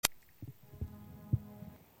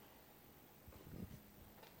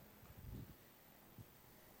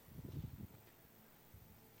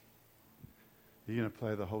going to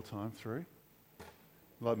play the whole time through?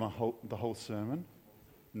 Like the whole sermon?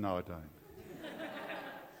 No, I don't.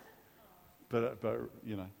 But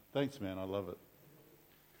you know, thanks, man. I love it.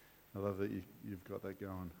 I love that you've got that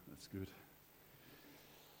going. That's good.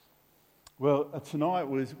 Well, tonight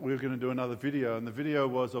we're going to do another video, and the video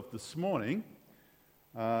was of this morning.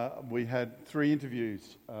 We had 3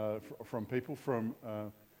 interviews from people, from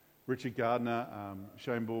Richard Gardner,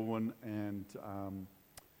 Shane Baldwin, and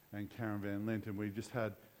Karen Van Lint, and we just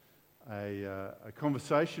had a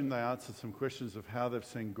conversation. They answered some questions of how they've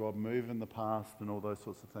seen God move in the past and all those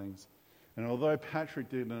sorts of things. And although Patrick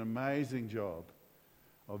did an amazing job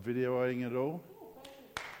of videoing it all,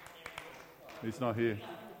 he's not here.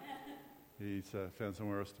 He's found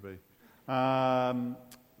somewhere else to be.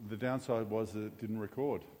 The downside was that it didn't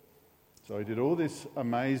record. So he did all this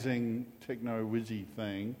amazing techno-whizzy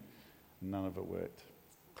thing, and none of it worked.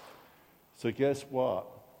 So guess what?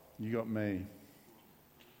 You got me.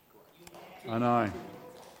 I know.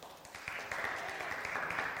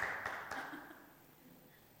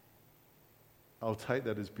 I'll take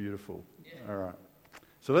that as beautiful. All right.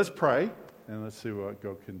 So let's pray, and let's see what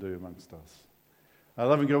God can do amongst us.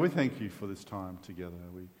 Loving God, we thank you for this time together.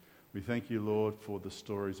 We thank you, Lord, for the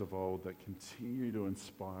stories of old that continue to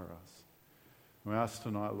inspire us. We ask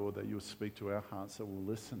tonight, Lord, that you'll speak to our hearts, that we'll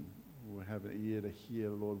listen. We'll have an ear to hear,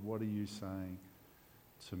 Lord, what are you saying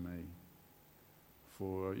to me?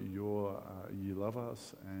 For you love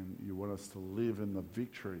us, and you want us to live in the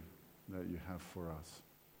victory that you have for us.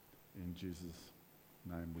 In Jesus'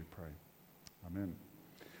 name we pray. Amen.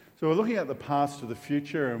 So we're looking at the past to the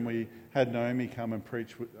future, and we had Naomi come and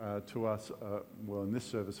preach to us, in this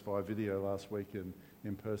service via video last week and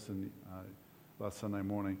in person last Sunday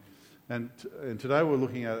morning. And today we're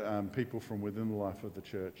looking at people from within the life of the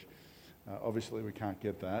church. Obviously we can't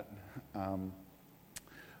get that.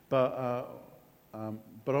 But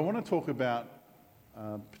I want to talk about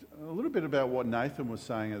a little bit about what Nathan was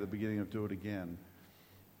saying at the beginning of Do It Again.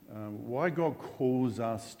 Why God calls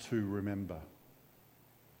us to remember.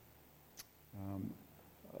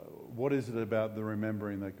 What is it about the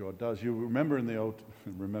remembering that God does? You remember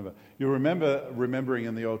remembering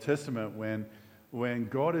in the Old Testament when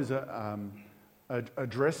God is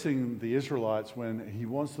addressing the Israelites, when he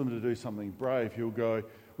wants them to do something brave, he'll go,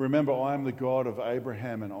 remember, I am the God of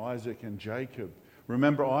Abraham and Isaac and Jacob.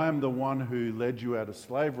 Remember, I am the one who led you out of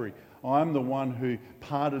slavery. I'm the one who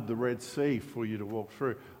parted the Red Sea for you to walk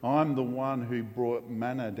through. I'm the one who brought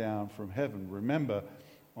manna down from heaven. Remember,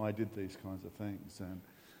 I did these kinds of things.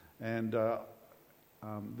 And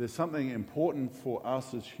there's something important for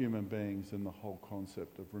us as human beings in the whole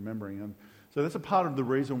concept of remembering. And so that's a part of the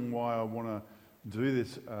reason why I want to do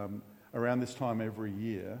this around this time every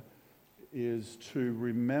year, is to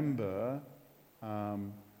remember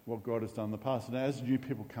what God has done in the past. And as new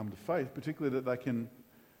people come to faith, particularly that they can,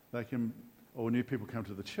 or new people come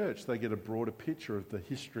to the church, they get a broader picture of the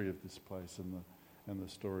history of this place and the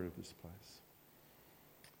story of this place.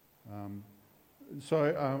 So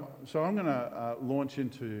I'm going to launch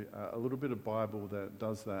into a little bit of Bible that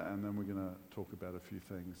does that, and then we're going to talk about a few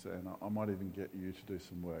things, and I might even get you to do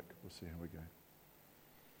some work. We'll see how we go.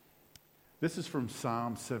 This is from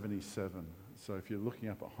Psalm 77. So if you're looking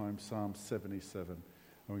up at home, Psalm 77, and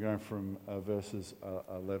we're going from verses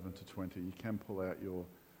 11 to 20. You can pull out your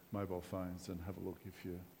mobile phones and have a look if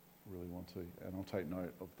you really want to, and I'll take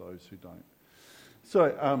note of those who don't.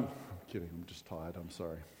 So, I'm kidding, I'm just tired, I'm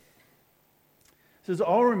sorry. It says,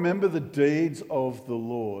 I'll remember the deeds of the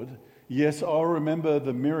Lord. Yes, I'll remember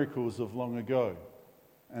the miracles of long ago.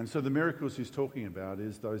 And so the miracles he's talking about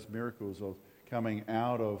is those miracles of coming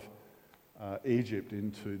out of Egypt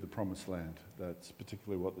into the promised land. That's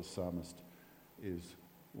particularly what the psalmist is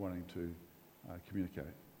wanting to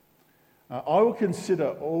communicate. I will consider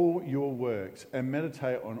all your works and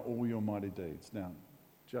meditate on all your mighty deeds. Now,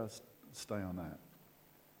 just stay on that.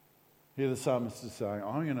 Here the psalmist is saying,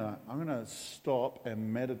 I'm going to stop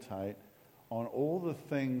and meditate on all the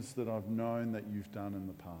things that I've known that you've done in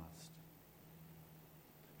the past.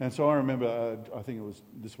 And so I remember, I think it was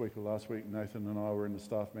this week or last week, Nathan and I were in the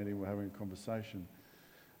staff meeting, we were having a conversation.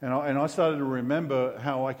 And I started to remember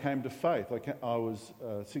how I came to faith. I was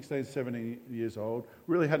 16, 17 years old,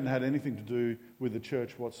 really hadn't had anything to do with the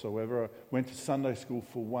church whatsoever. I went to Sunday school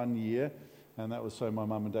for 1 year, and that was so my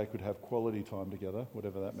mum and dad could have quality time together,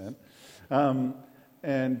 whatever that meant.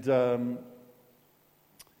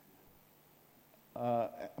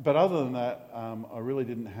 But other than that, I really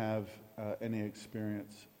didn't have any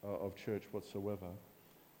experience of church whatsoever.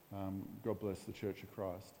 God bless the Church of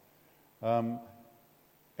Christ.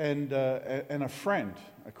 And a friend,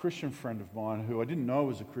 a Christian friend of mine, who I didn't know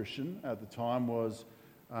was a Christian at the time, was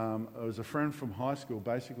a friend from high school,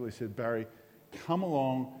 basically said, "Barry, come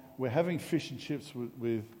along. We're having fish and chips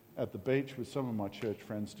at the beach with some of my church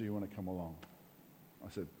friends. Do you want to come along?" I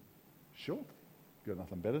said, "Sure. Got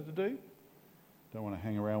nothing better to do. Don't want to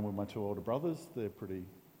hang around with my two older brothers. They're pretty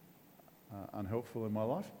unhelpful in my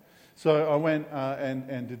life." So I went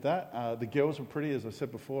and did that. The girls were pretty, as I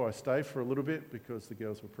said before. I stayed for a little bit because the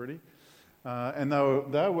girls were pretty. And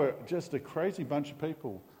they were just a crazy bunch of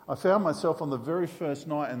people. I found myself on the very first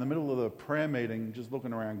night in the middle of the prayer meeting just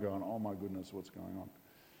looking around going, "Oh my goodness, what's going on?"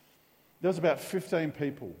 There was about 15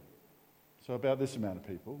 people, so about this amount of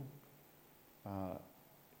people,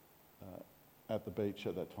 at the beach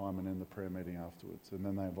at that time and in the prayer meeting afterwards. And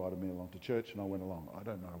then they invited me along to church and I went along. I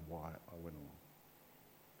don't know why I went along.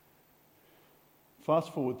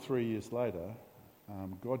 Fast forward 3 years later,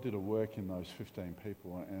 God did a work in those 15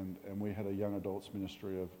 people and we had a young adults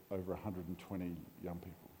ministry of over 120 young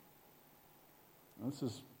people. And this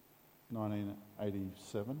is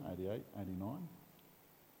 1987, 88, 89.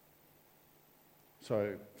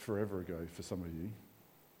 So forever ago for some of you,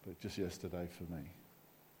 but just yesterday for me.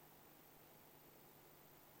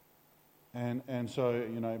 And so,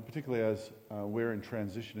 you know, particularly as we're in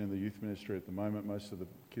transition in the youth ministry at the moment, most of the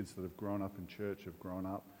kids that have grown up in church have grown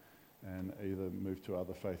up and either moved to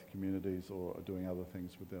other faith communities or are doing other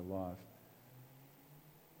things with their life.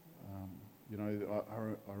 You know,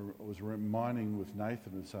 I was reminding with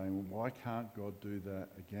Nathan and saying, why can't God do that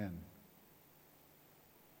again?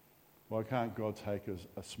 Why can't God take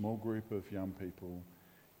a small group of young people,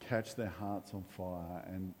 catch their hearts on fire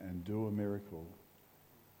and do a miracle?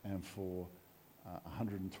 And for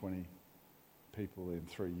 120 people in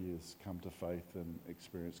 3 years come to faith and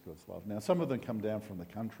experience God's love. Now, some of them come down from the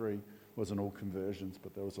country. Wasn't all conversions,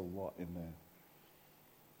 but there was a lot in there.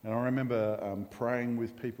 And I remember praying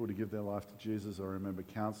with people to give their life to Jesus. I remember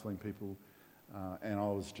counselling people, and I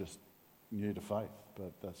was just new to faith,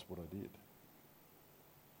 but that's what I did.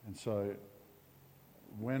 And so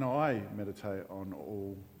when I meditate on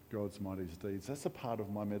all God's mighty deeds, that's a part of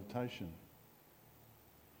my meditation.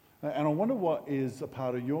 And I wonder what is a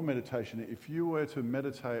part of your meditation. If you were to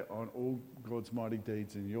meditate on all God's mighty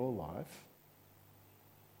deeds in your life,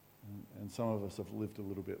 and some of us have lived a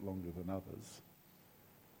little bit longer than others,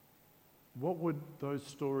 what would those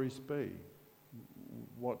stories be?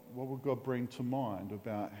 What would God bring to mind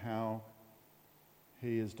about how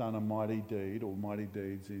He has done a mighty deed or mighty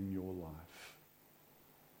deeds in your life?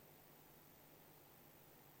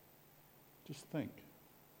 Just think.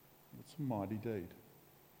 What's a mighty deed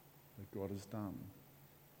that God has done?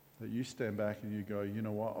 That you stand back and you go, you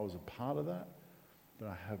know what, I was a part of that, but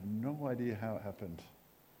I have no idea how it happened.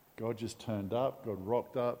 God just turned up, God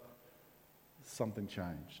rocked up, something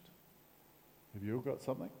changed. Have you all got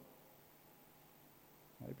something?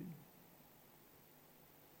 Maybe.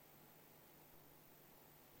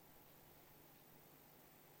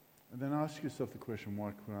 And then ask yourself the question,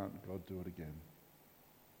 why can't God do it again?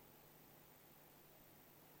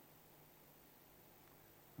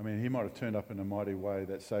 I mean, He might have turned up in a mighty way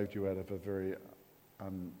that saved you out of a very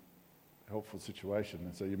unhelpful situation,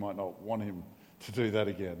 and so you might not want Him to do that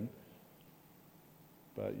again.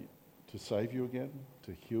 But to save you again,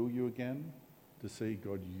 to heal you again, to see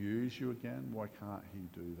God use you again, why can't He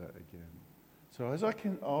do that again? So as I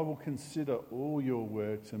will consider all your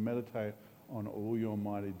works and meditate on all your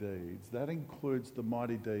mighty deeds. That includes the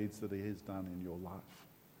mighty deeds that He has done in your life.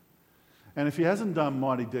 And if He hasn't done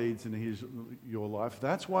mighty deeds in your life,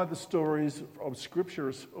 that's why the stories of Scripture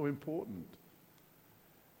are so important.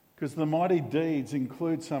 Because the mighty deeds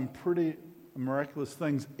include some pretty miraculous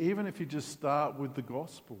things, even if you just start with the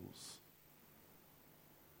Gospels.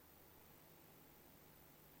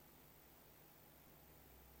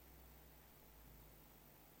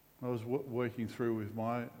 I was working through with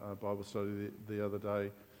my Bible study the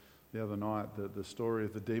other night, the story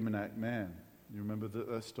of the demoniac man. You remember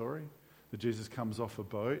that story? That Jesus comes off a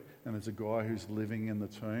boat and there's a guy who's living in the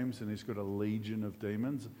tombs and he's got a legion of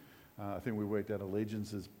demons. I think we worked out a legion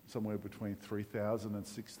is somewhere between 3,000 and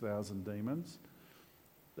 6,000 demons.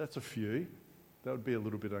 That's a few. That would be a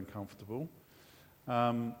little bit uncomfortable.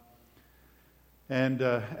 And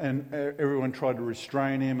everyone tried to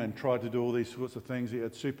restrain him and tried to do all these sorts of things. He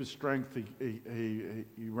had super strength.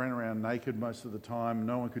 He ran around naked most of the time.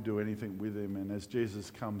 No one could do anything with him. And as Jesus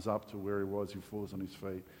comes up to where he was, he falls on his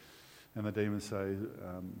feet. And the demons say,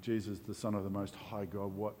 Jesus, the Son of the Most High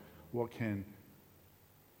God, what can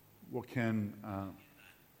Could you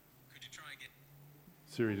try again?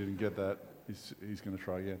 Siri didn't get that. He's going to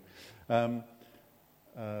try again.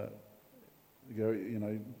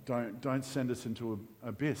 don't send us into an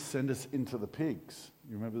abyss, send us into the pigs.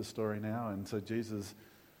 You remember the story now? And so Jesus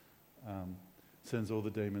sends all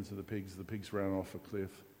the demons to the pigs run off a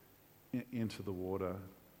cliff into the water.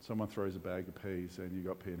 Someone throws a bag of peas and you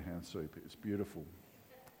got pea and ham soup. It's beautiful.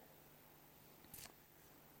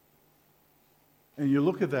 And you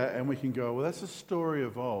look at that and we can go, well, that's a story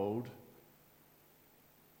of old,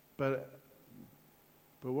 but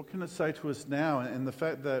what can it say to us now? And the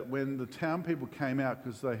fact that when the town people came out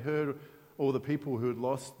because they heard all the people who had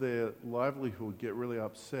lost their livelihood get really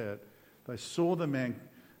upset, they saw the man,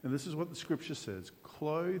 and this is what the scripture says,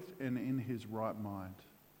 clothed and in his right mind.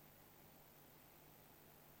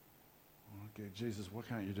 Okay, Jesus, why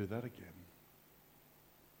can't you do that again?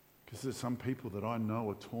 Because there's some people that I know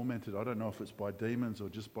are tormented. I don't know if it's by demons or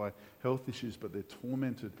just by health issues, but they're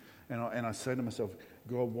tormented. And I say to myself,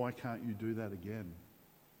 God, why can't you do that again?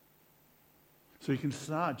 So you can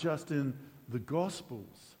start just in the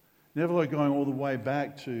Gospels. Never like going all the way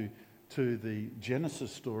back to the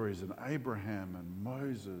Genesis stories and Abraham and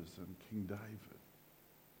Moses and King David.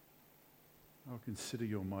 I'll consider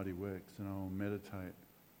your mighty works and I will meditate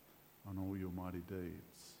on all your mighty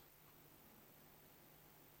deeds.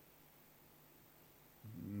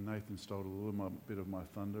 Nathan stole a little bit of my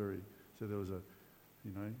thunder. He said there was a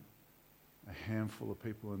handful of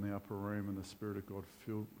people in the upper room and the Spirit of God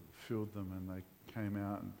filled them and they came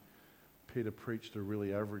out and Peter preached a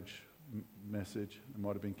really average message. It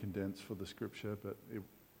might have been condensed for the scripture, but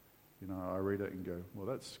I read it and go, well,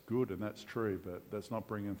 that's good and that's true, but that's not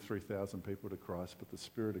bringing 3,000 people to Christ, but the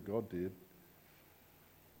Spirit of God did.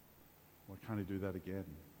 Why can't he do that again?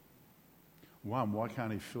 One, why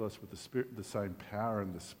can't he fill us with the Spirit, the same power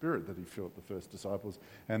and the Spirit that he filled the first disciples?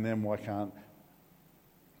 And then why can't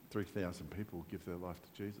 3,000 people give their life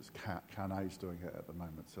to Jesus? Carnay's doing it at the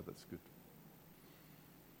moment, so that's good.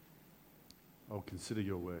 I'll consider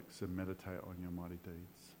your works and meditate on your mighty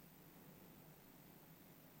deeds.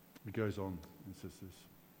 It goes on and says this.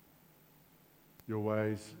 Your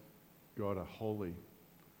ways, God, are holy.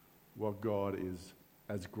 What God is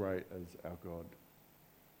as great as our God.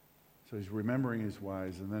 So he's remembering his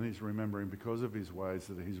ways, and then he's remembering because of his ways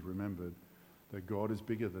that he's remembered that God is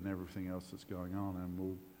bigger than everything else that's going on. And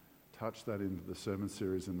we'll touch that into the sermon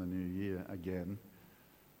series in the new year again,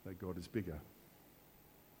 that God is bigger.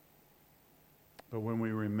 But when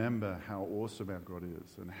we remember how awesome our God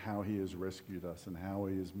is and how he has rescued us and how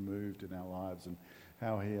he has moved in our lives and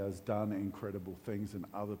how he has done incredible things in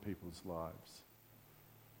other people's lives,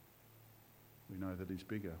 we know that he's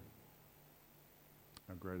bigger.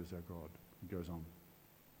 How great is our God? He goes on.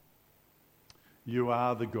 You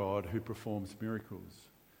are the God who performs miracles.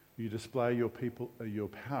 You display your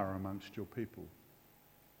power amongst your people.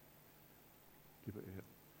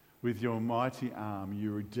 With your mighty arm,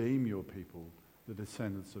 you redeem your people, the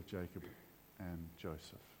descendants of Jacob and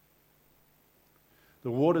Joseph.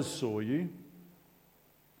 The waters saw you.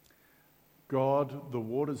 God, the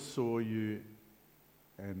waters saw you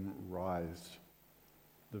and writhed.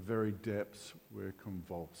 The very depths were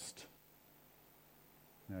convulsed.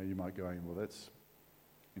 Now you might go, well, that's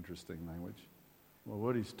interesting language. Well,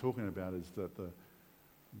 what he's talking about is that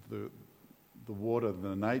the water,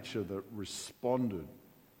 the nature that responded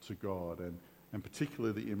to God, and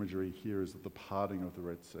particularly the imagery here is of the parting of the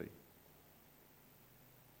Red Sea. It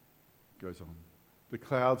goes on. The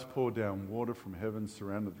clouds poured down water from heaven,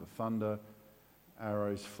 surrounded the thunder.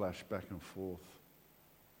 Arrows flashed back and forth.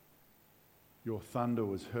 Your thunder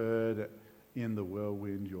was heard in the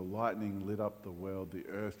whirlwind. Your lightning lit up the world. The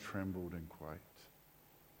earth trembled and quaked.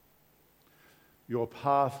 Your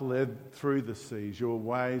path led through the seas. Your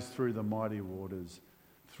ways through the mighty waters.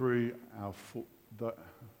 Through our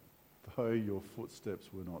though your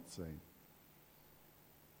footsteps were not seen.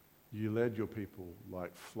 You led your people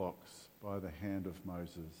like flocks by the hand of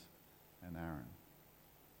Moses and Aaron.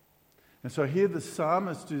 And so here the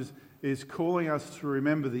psalmist is calling us to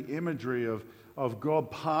remember the imagery of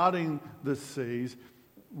God parting the seas,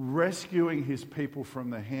 rescuing his people from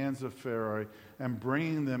the hands of Pharaoh and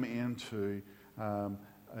bringing them into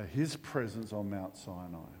his presence on Mount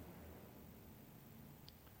Sinai.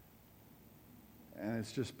 And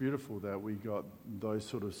it's just beautiful that we got those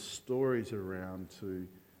sort of stories around to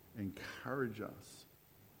encourage us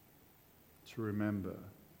to remember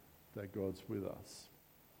that God's with us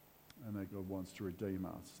and that God wants to redeem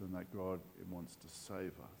us and that God wants to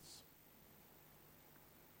save us.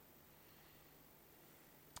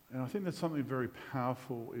 And I think there's something very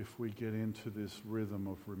powerful if we get into this rhythm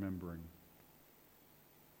of remembering.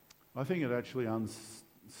 I think it actually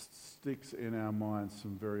sticks in our minds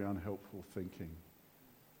some very unhelpful thinking.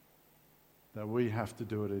 that we have to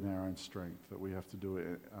do it in our own strength, that we have to do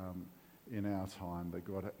it in our time, that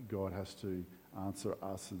God has to answer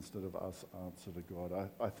us instead of us answer to God.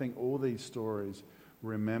 I think all these stories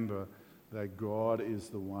remember that God is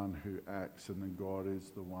the one who acts and that God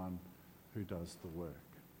is the one who does the work.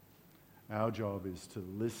 Our job is to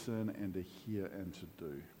listen and to hear and to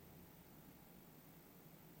do.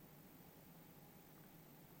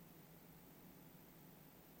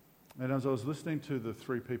 And as I was listening to the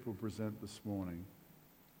three people present this morning,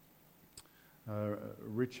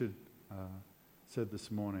 Richard said this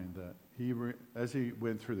morning that as he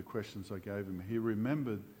went through the questions I gave him, he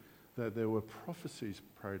remembered that there were prophecies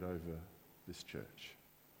prayed over this church.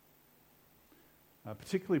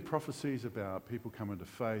 Particularly prophecies about people coming to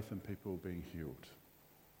faith and people being healed.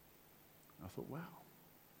 I thought, wow.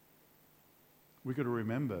 We've got to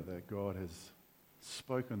remember that God has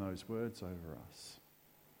spoken those words over us.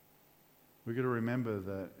 We've got to remember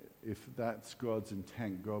that if that's God's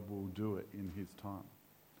intent, God will do it in his time.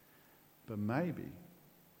 But maybe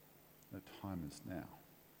the time is now.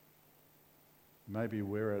 Maybe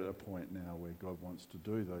we're at a point now where God wants to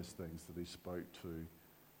do those things that he spoke to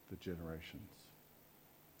the generations.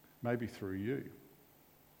 Maybe through you.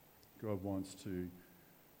 God wants to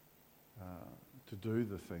do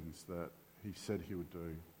the things that he said he would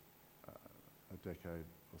do a decade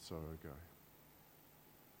or so ago.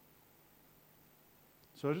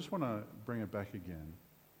 So I just want to bring it back again.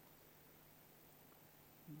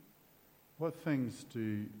 What things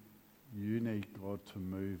do you need God to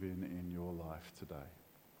move in your life today?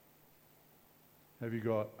 Have you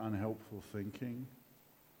got unhelpful thinking,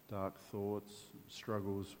 dark thoughts,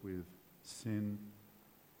 struggles with sin,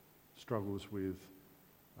 struggles with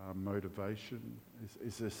motivation?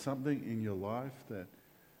 Is there something in your life that,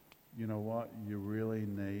 you know what, you really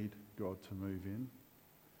need God to move in?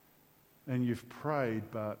 And you've prayed,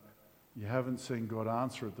 but you haven't seen God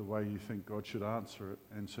answer it the way you think God should answer it,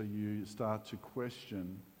 and so you start to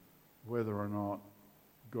question whether or not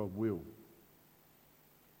God will.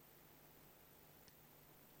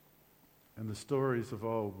 And the stories of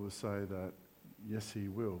old will say that, yes, he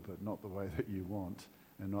will, but not the way that you want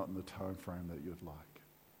and not in the time frame that you'd like.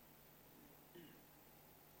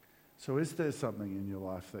 So is there something in your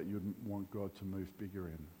life that you'd want God to move bigger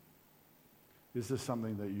in? Is there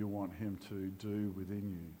something that you want him to do within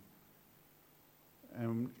you?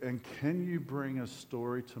 And can you bring a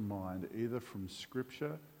story to mind, either from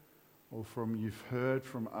Scripture or from you've heard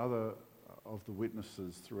from other of the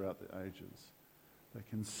witnesses throughout the ages, that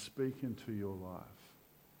can speak into your life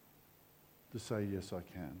to say, yes, I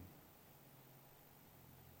can?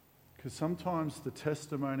 Because sometimes the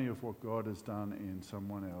testimony of what God has done in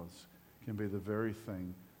someone else can be the very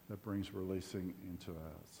thing that brings releasing into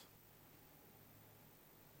ours.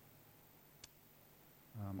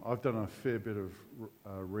 I've done a fair bit of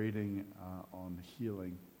reading on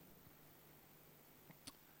healing,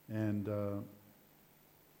 and a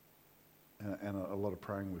lot of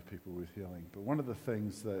praying with people with healing. But one of the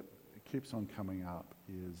things that keeps on coming up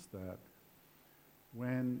is that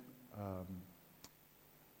when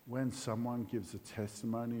someone gives a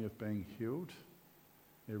testimony of being healed,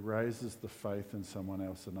 it raises the faith in someone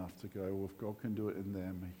else enough to go, well, if God can do it in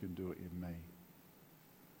them, he can do it in me.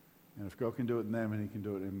 And if God can do it in them, and he can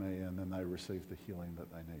do it in me, and then they receive the healing that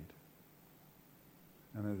they need.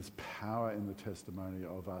 And there's power in the testimony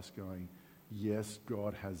of us going, yes,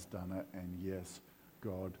 God has done it, and yes,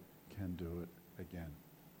 God can do it again.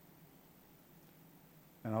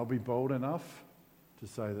 And I'll be bold enough to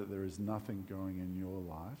say that there is nothing going in your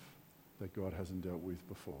life that God hasn't dealt with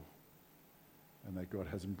before, and that God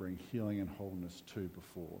hasn't bring healing and wholeness to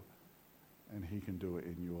before, and he can do it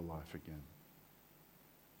in your life again.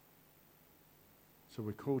 So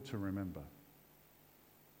we're called to remember.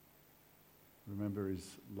 Remember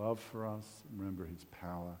his love for us, remember his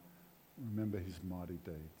power, remember his mighty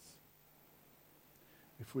deeds.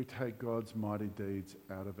 If we take God's mighty deeds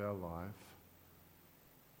out of our life,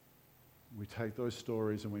 we take those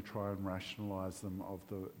stories and we try and rationalize them of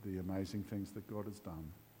the amazing things that God has done,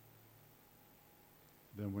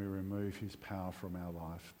 then we remove his power from our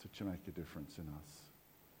life to make a difference in us.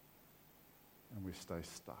 And we stay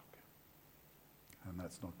stuck. And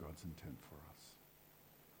that's not God's intent for us.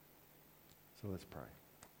 So let's pray.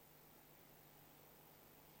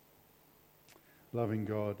 Loving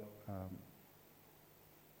God,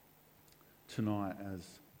 tonight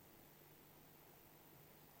as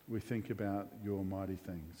we think about your mighty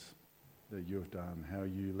things that you have done, how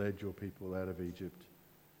you led your people out of Egypt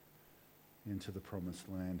into the promised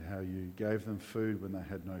land, how you gave them food when they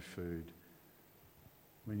had no food,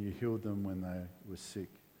 when you healed them when they were sick,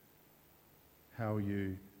 how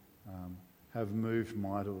you have moved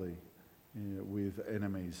mightily with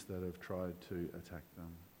enemies that have tried to attack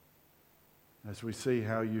them. As we see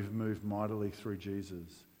how you've moved mightily through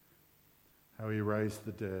Jesus, how he raised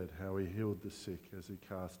the dead, how he healed the sick, as he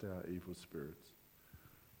cast out evil spirits,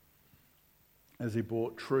 as he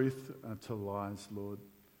brought truth to lies, Lord.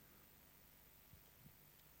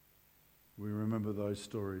 We remember those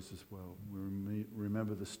stories as well. We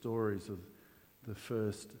remember the stories of the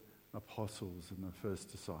first apostles and the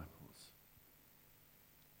first disciples,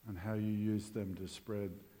 and how you used them to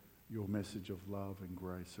spread your message of love and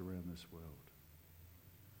grace around this world.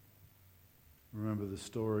 Remember the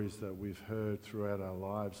stories that we've heard throughout our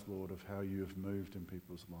lives, Lord, of how you have moved in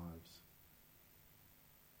people's lives.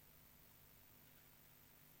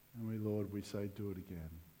 And Lord, we say, do it again.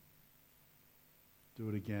 Do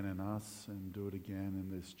it again in us and do it again in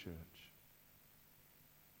this church.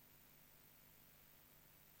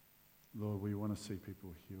 Lord, we want to see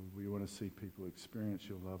people healed. We want to see people experience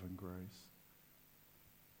your love and grace.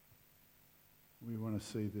 We want to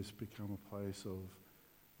see this become a place of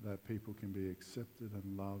that people can be accepted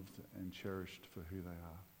and loved and cherished for who they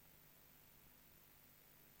are.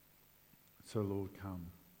 So Lord, come.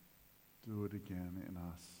 Do it again in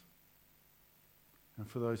us. And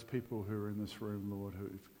for those people who are in this room, Lord,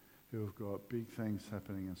 who have got big things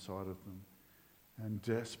happening inside of them and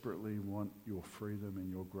desperately want your freedom and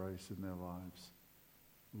your grace in their lives,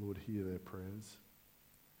 Lord, hear their prayers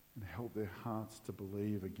and help their hearts to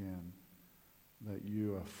believe again that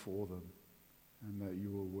you are for them and that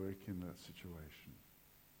you will work in that situation.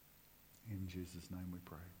 In Jesus' name we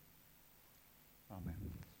pray.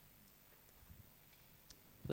 Amen.